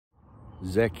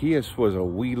Zacchaeus was a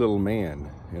wee little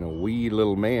man, and a wee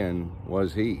little man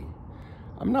was he.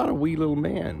 I'm not a wee little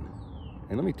man.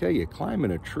 And let me tell you,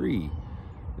 climbing a tree,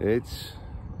 it's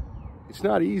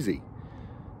not easy.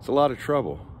 It's a lot of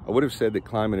trouble. I would have said that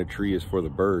climbing a tree is for the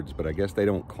birds, but I guess they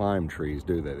don't climb trees,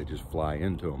 do they? They just fly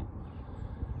into them.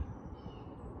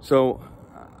 So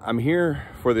I'm here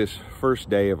for this first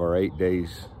day of our 8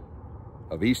 days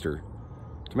of Easter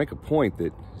to make a point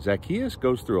that Zacchaeus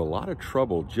goes through a lot of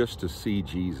trouble just to see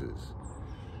Jesus.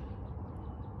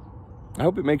 I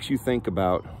hope it makes you think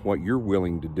about what you're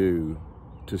willing to do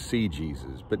to see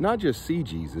Jesus, but not just see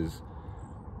Jesus.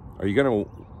 Are you going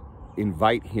to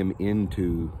invite him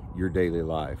into your daily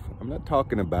life? I'm not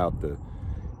talking about the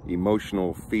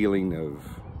emotional feeling of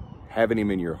having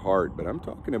him in your heart, but I'm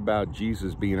talking about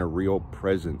Jesus being a real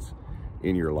presence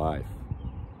in your life.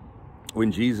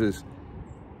 When Jesus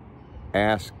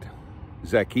asked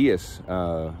Zacchaeus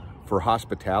for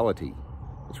hospitality,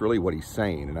 that's really what he's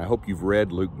saying. And I hope you've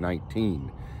read Luke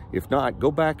 19. If not,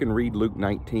 go back and read Luke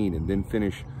 19 and then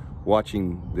finish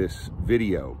watching this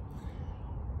video.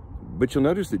 But you'll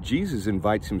notice that Jesus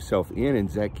invites himself in, and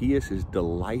Zacchaeus is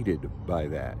delighted by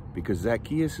that, because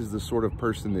Zacchaeus is the sort of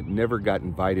person that never got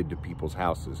invited to people's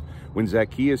houses. When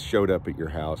Zacchaeus showed up at your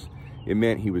house, it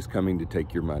meant he was coming to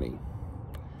take your money.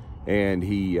 And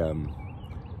he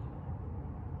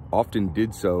often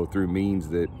did so through means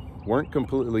that weren't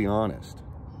completely honest.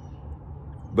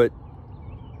 But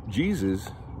Jesus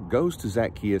goes to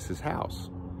Zacchaeus' house,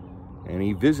 and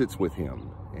he visits with him,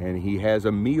 and he has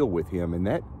a meal with him, and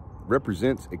that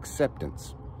represents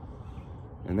acceptance.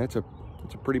 And that's a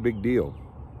pretty big deal.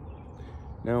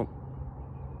 Now,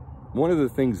 one of the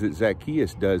things that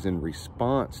Zacchaeus does in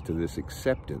response to this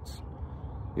acceptance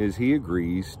is he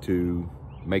agrees to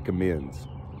make amends.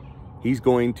 He's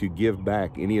going to give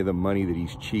back any of the money that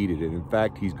he's cheated, and in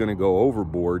fact, he's going to go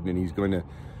overboard, and he's going to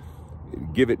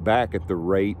give it back at the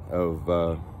rate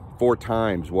of 4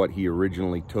 times what he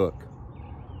originally took.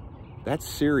 That's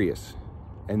serious.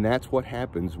 And that's what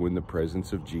happens when the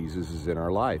presence of Jesus is in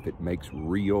our life. It makes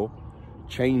real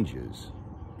changes,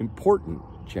 important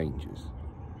changes.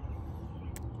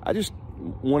 I just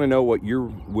want to know what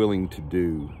you're willing to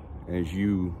do as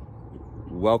you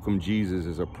welcome Jesus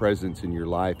as a presence in your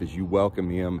life, as you welcome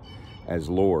him as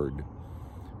Lord.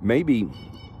 Maybe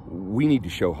we need to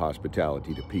show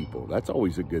hospitality to people. That's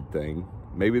always a good thing.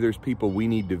 Maybe there's people we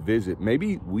need to visit.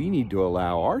 Maybe we need to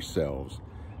allow ourselves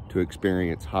to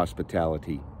experience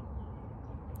hospitality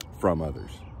from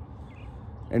others.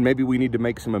 And maybe we need to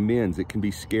make some amends. It can be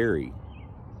scary,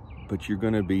 but you're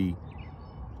going to be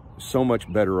so much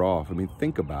better off. I mean,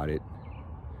 think about it.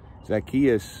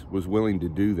 Zacchaeus was willing to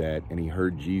do that, and he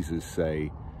heard Jesus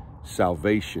say,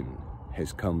 "Salvation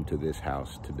has come to this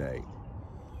house today."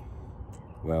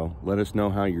 Well, let us know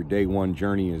how your day 1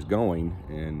 journey is going,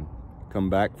 and come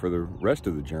back for the rest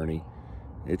of the journey.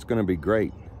 It's going to be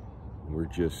great. We're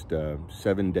just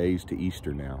 7 days to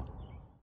Easter now.